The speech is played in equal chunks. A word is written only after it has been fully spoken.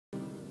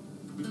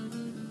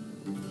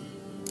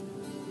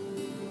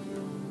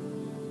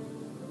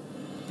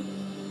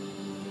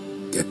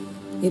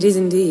It is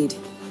indeed.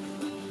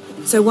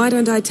 So why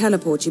don't I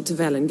teleport you to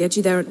Velen, get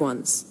you there at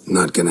once?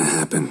 Not gonna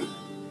happen.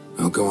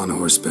 I'll go on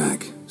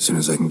horseback, as soon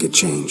as I can get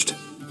changed.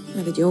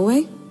 Have it your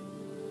way?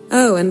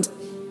 Oh, and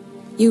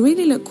you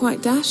really look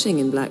quite dashing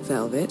in black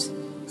velvet.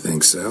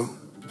 Think so?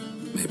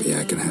 Maybe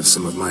I can have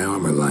some of my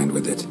armor lined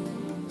with it.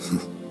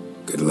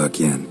 Good luck,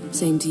 Yen.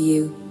 Same to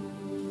you.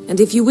 And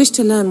if you wish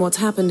to learn what's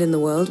happened in the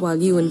world while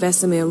you and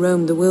Vesemir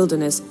roamed the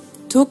wilderness,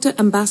 talk to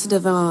Ambassador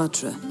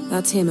Varatra.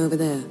 That's him over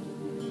there.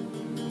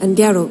 And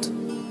Geralt,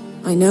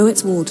 I know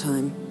it's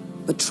wartime,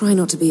 but try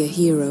not to be a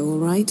hero, all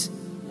right?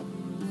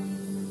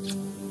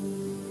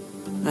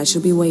 I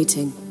shall be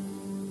waiting.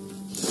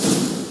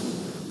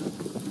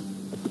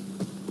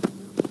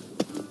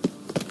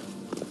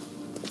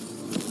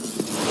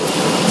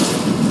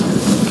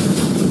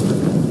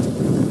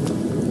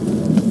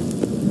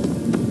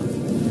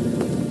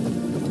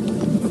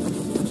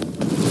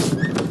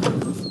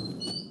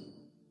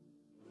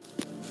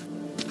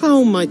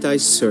 How might I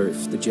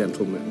serve the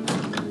gentleman?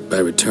 By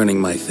returning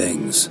my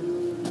things.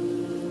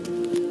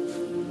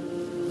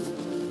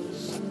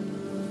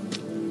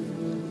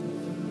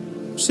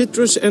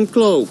 Citrus and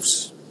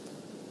cloves.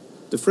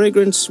 The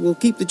fragrance will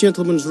keep the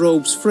gentleman's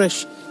robes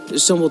fresh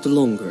somewhat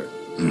longer.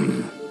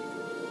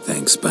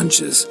 Thanks,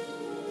 bunches.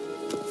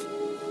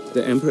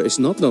 The Emperor is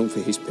not known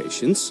for his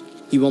patience.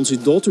 He wants his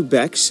daughter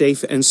back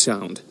safe and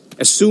sound,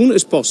 as soon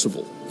as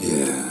possible.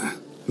 Yeah,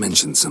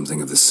 mentioned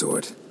something of the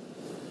sort.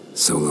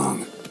 So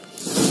long.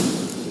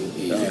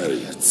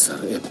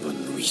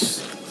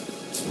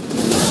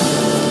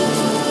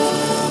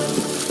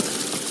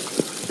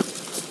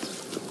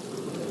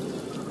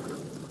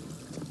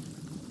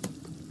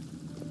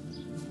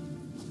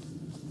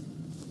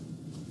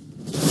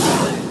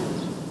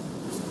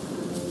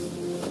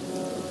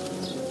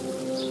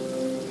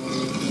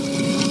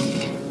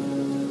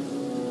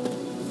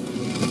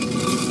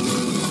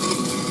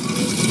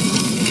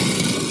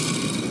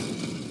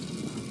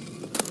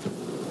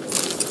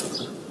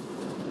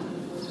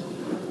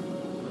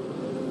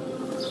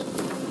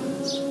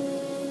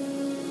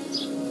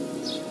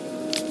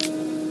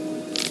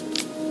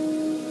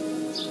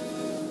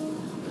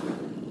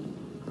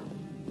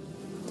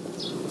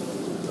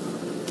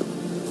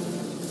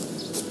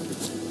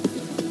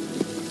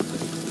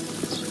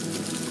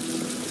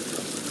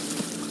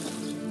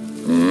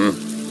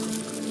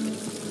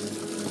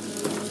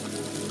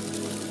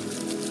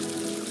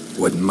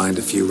 Wouldn't mind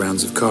a few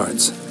rounds of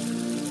cards.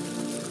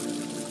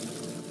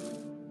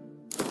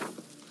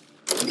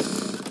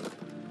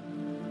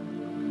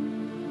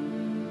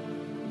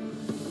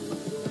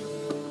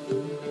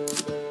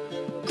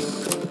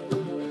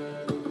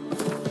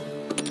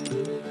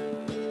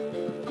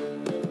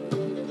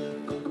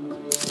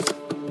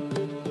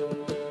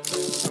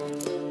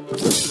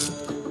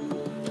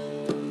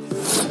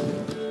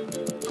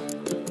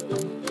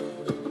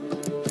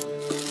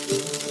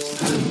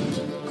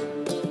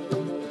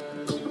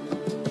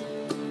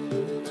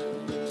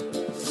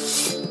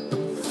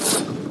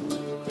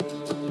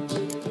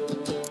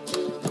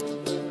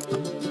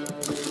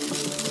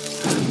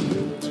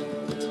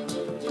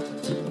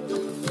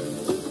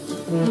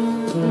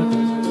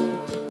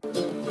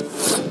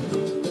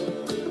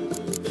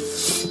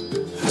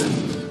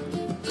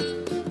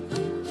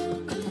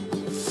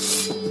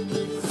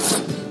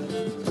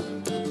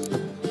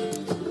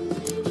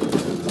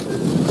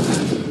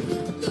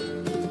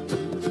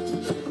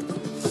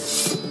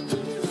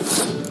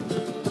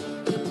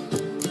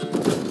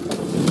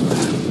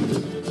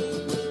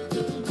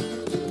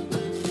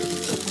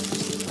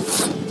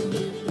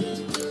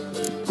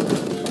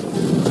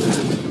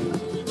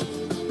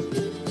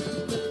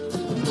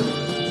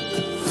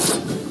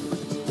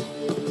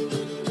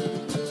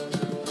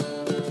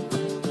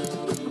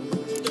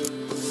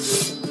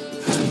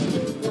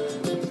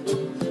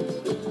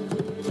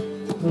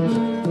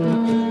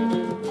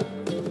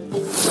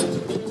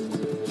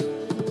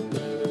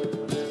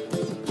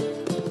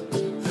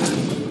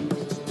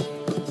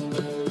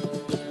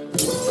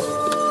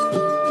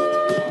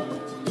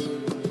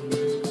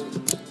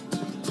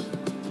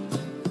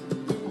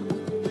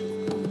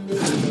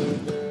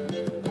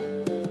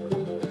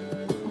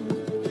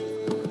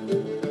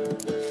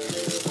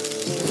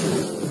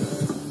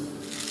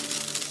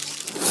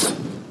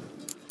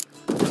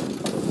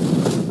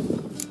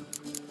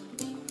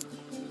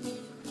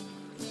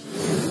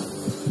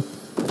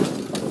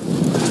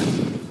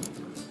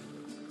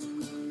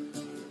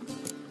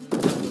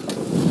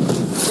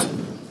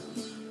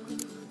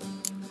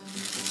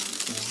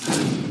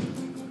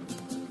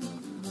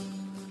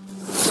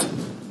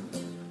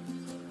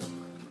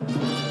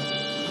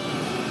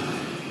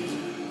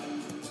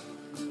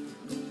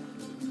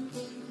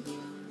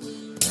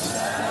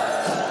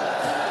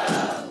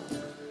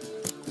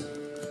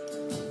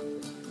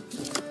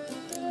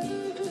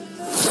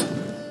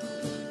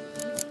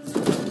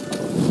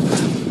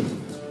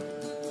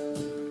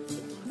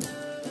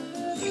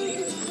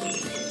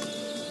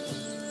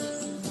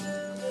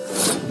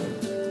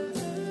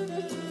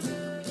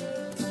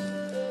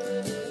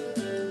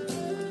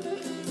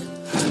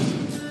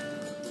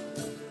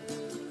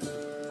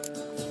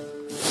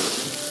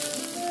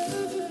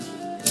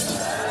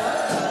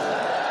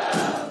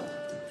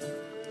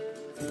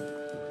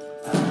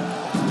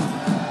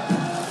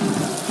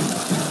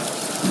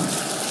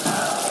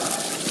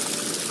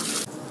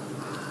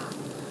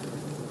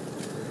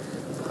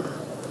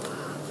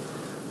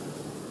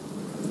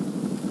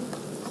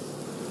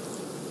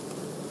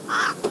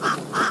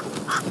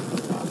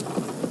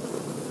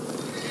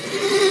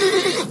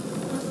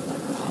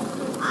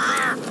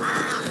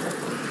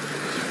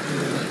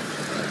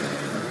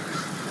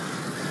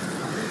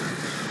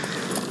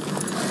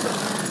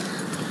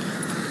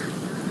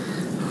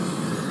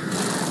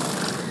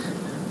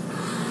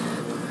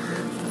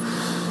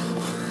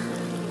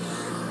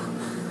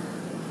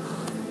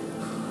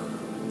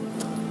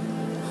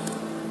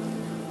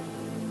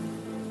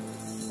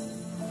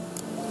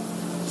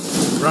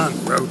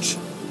 Roach.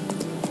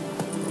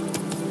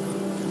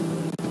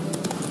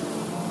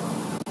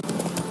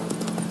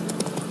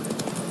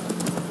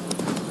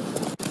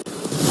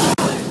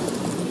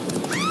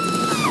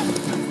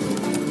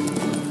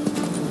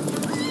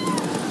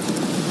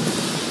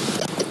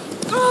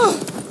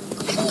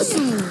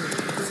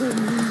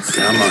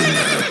 Come on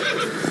now.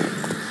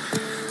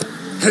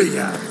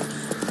 Hey-ya!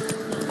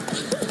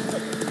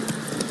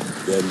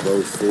 Then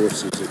both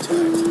forces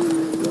attacked.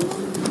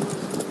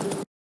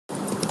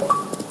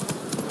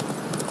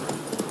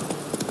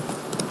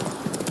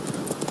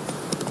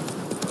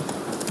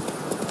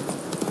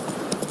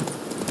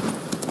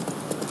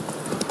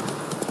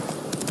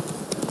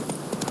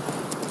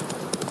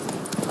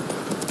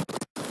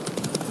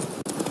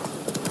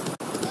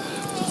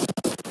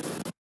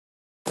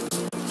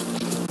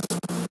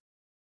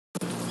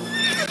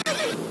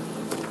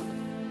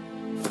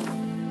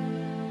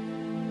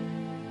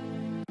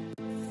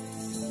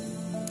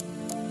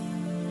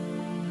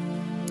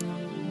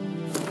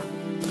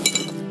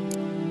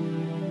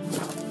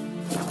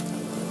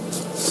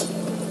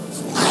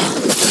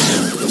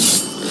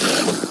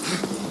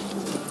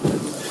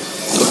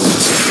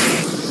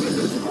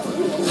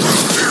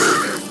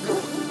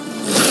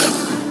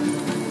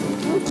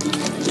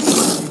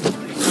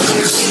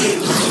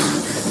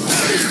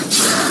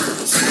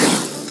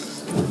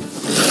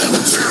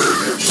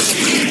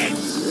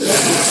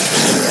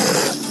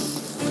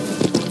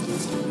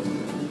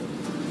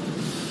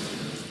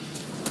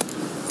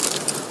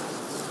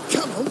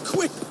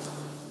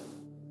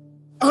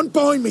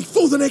 Unbind me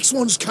before the next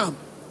ones come.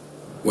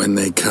 When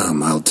they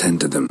come, I'll tend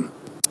to them.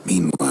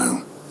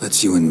 Meanwhile,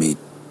 that's you and me.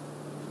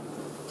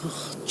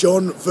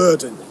 John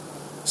Verdon.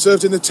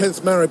 Served in the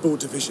 10th Maribor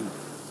Division.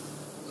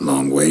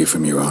 Long way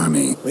from your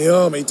army. My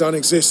army don't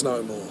exist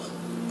no more.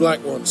 Black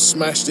One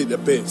smashed it to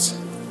bits.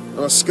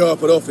 I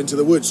scarpered off into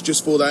the woods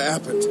just before that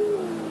happened.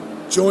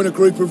 Join a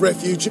group of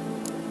refugees.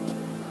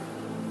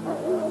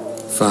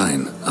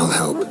 Fine, I'll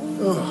help.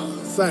 Oh,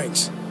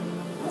 thanks.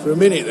 For a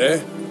minute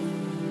there.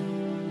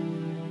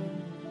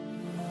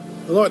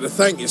 I'd like to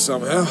thank you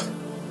somehow,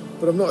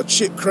 but I've not a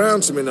chip crown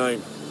to my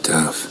name.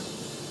 Tough.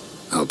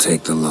 I'll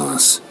take the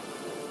loss.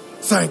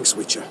 Thanks,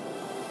 Witcher.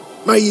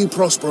 May you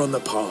prosper on the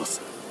path.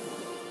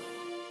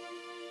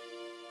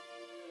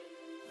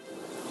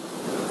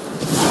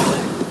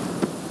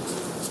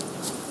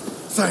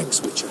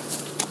 Thanks, Witcher.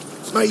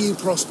 May you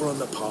prosper on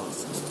the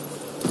path.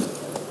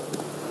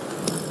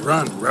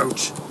 Run,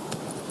 Roach.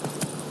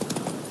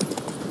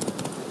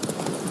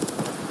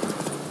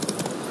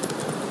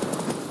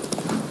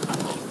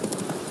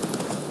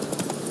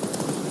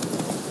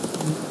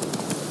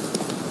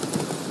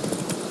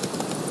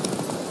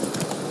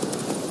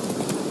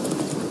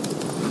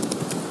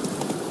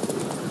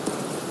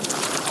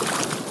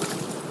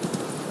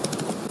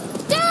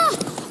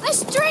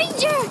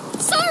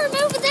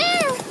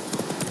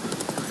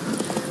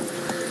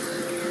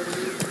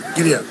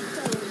 Giddy up.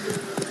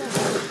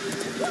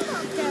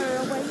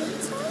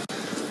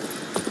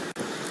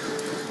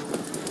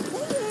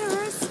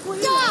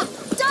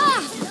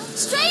 Da!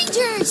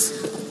 Strangers!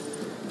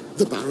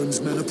 The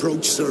Baron's men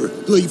approach, sir.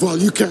 Leave while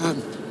you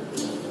can.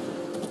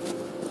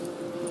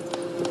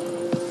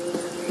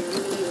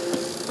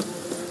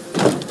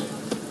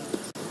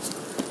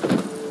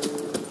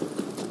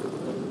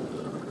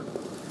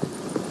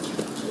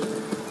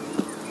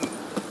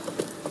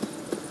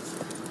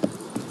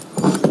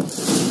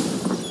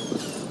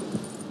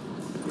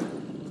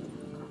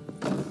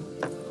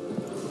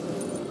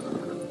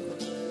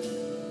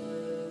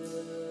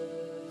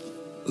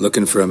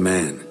 Looking for a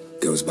man.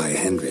 Goes by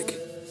Hendrik.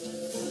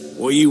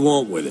 What do you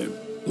want with him?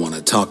 Want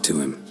to talk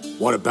to him.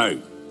 What about?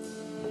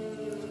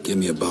 Give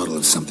me a bottle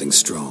of something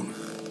strong.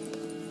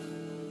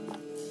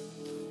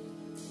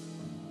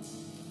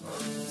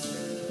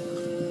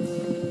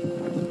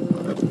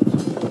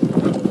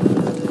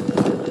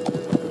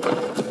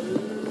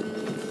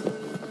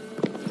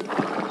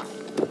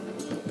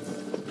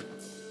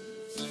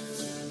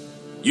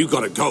 You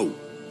gotta go.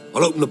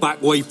 I'll open the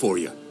back way for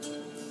you.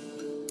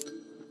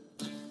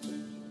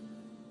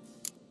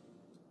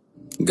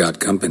 Got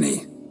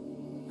company.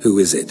 Who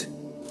is it?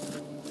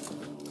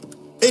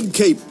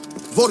 Innkeep.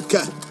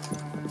 Vodka.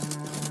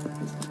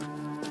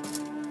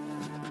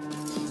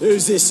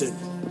 Who's this'n?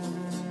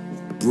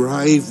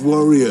 Brave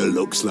warrior,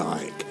 looks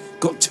like.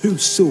 Got 2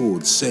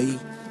 swords, see?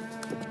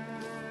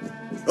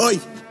 Oi,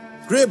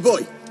 great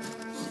boy.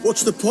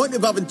 What's the point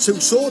of having 2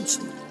 swords?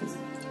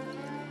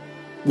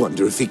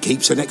 Wonder if he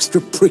keeps an extra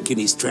prick in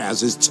his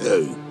trousers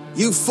too.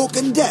 You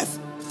fucking deaf.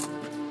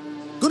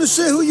 Gonna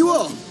say who you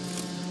are?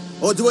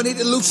 Or do I need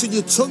to loosen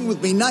your tongue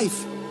with me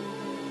knife?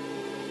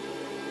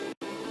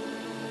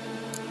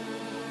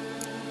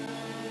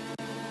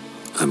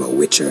 I'm a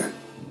witcher.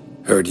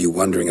 Heard you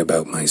wondering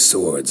about my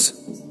swords.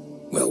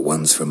 Well,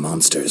 one's for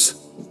monsters,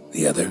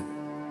 the other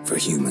for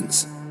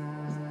humans.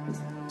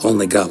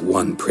 Only got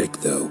 1 prick,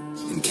 though,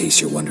 in case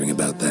you're wondering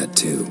about that,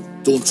 too.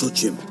 Don't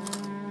touch him.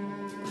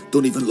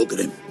 Don't even look at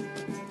him.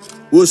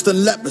 Worse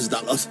than lepers,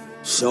 that lot.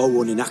 Saw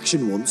one in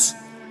action once.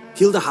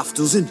 Killed a half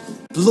dozen.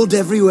 Blood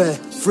everywhere.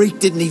 Freak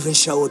didn't even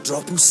show a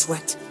drop of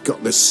sweat.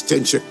 Got the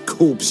stench of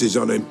corpses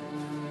on him.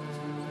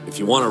 If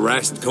you want a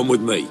rest, come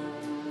with me.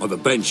 I've a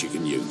bench you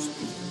can use.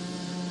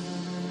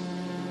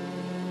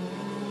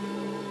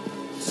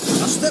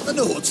 I step a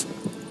note.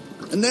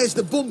 And there's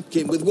the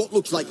bumpkin with what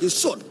looks like his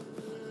son.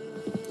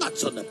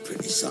 That's on the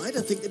pretty side,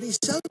 I think, of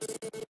himself.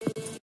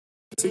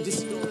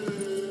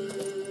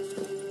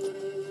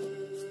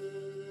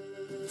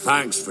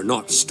 Thanks for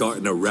not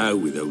starting a row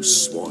with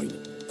those swine.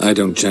 I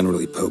don't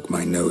generally poke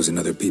my nose in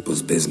other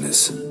people's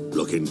business.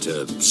 Looking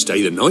to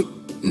stay the night?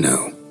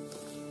 No.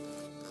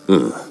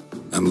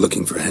 I'm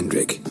looking for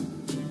Hendrik.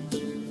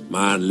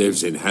 Man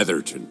lives in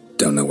Heatherton.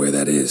 Don't know where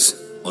that is.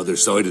 Other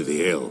side of the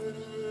hill.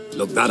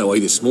 Looked that away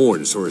this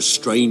morning, saw a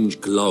strange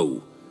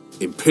glow.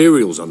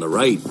 Imperials on the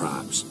raid,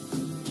 perhaps.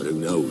 But who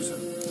knows?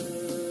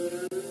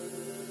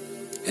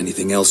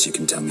 Anything else you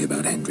can tell me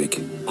about Hendrik?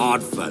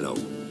 Odd fellow.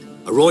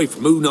 Arrived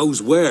from who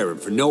knows where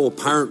and for no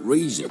apparent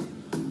reason.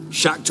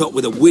 Shacked up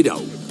with a widow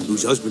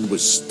whose husband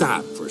was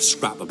stabbed for a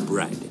scrap of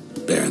bread.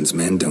 Baron's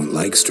men don't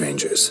like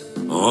strangers.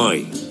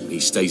 Aye, he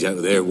stays out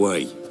of their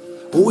way.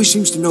 Always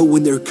seems to know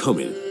when they're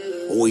coming.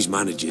 Always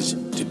manages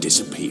to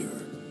disappear.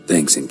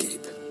 Thanks, Innkeep.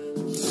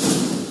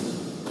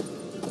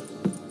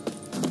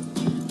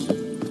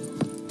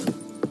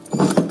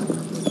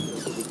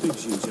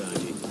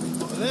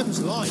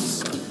 Them's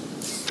lights.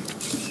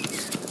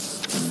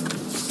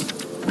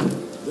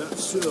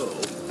 That's so.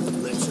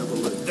 Let's have a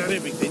look. That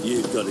everything?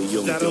 You've got a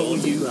young That all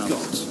daughter, you haven't got?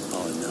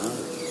 I know.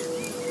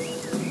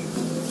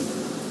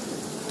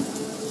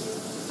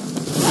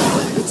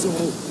 It's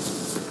all.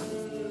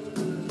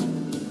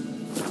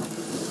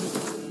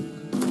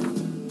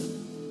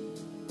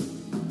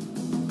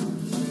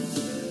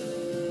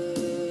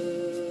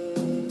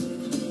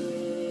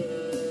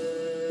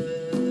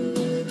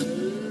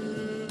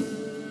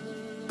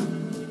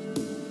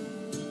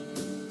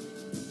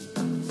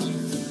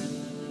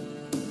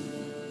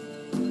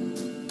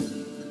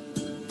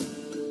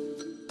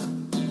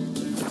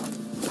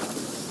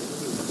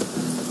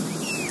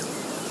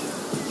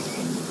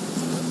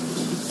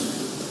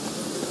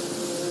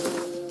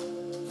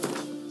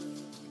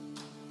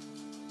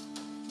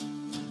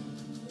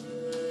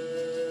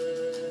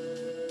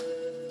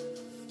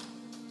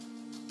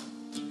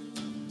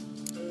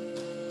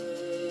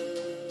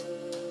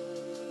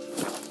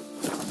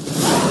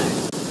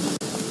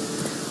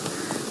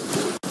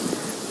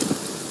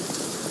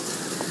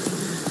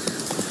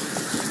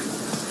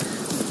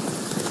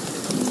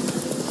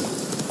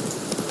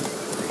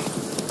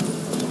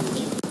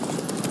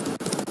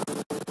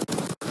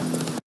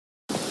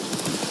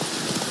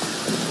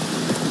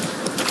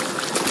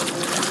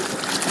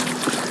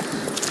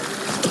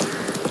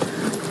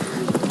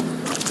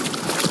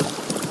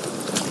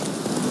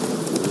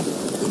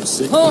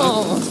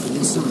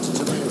 Oh!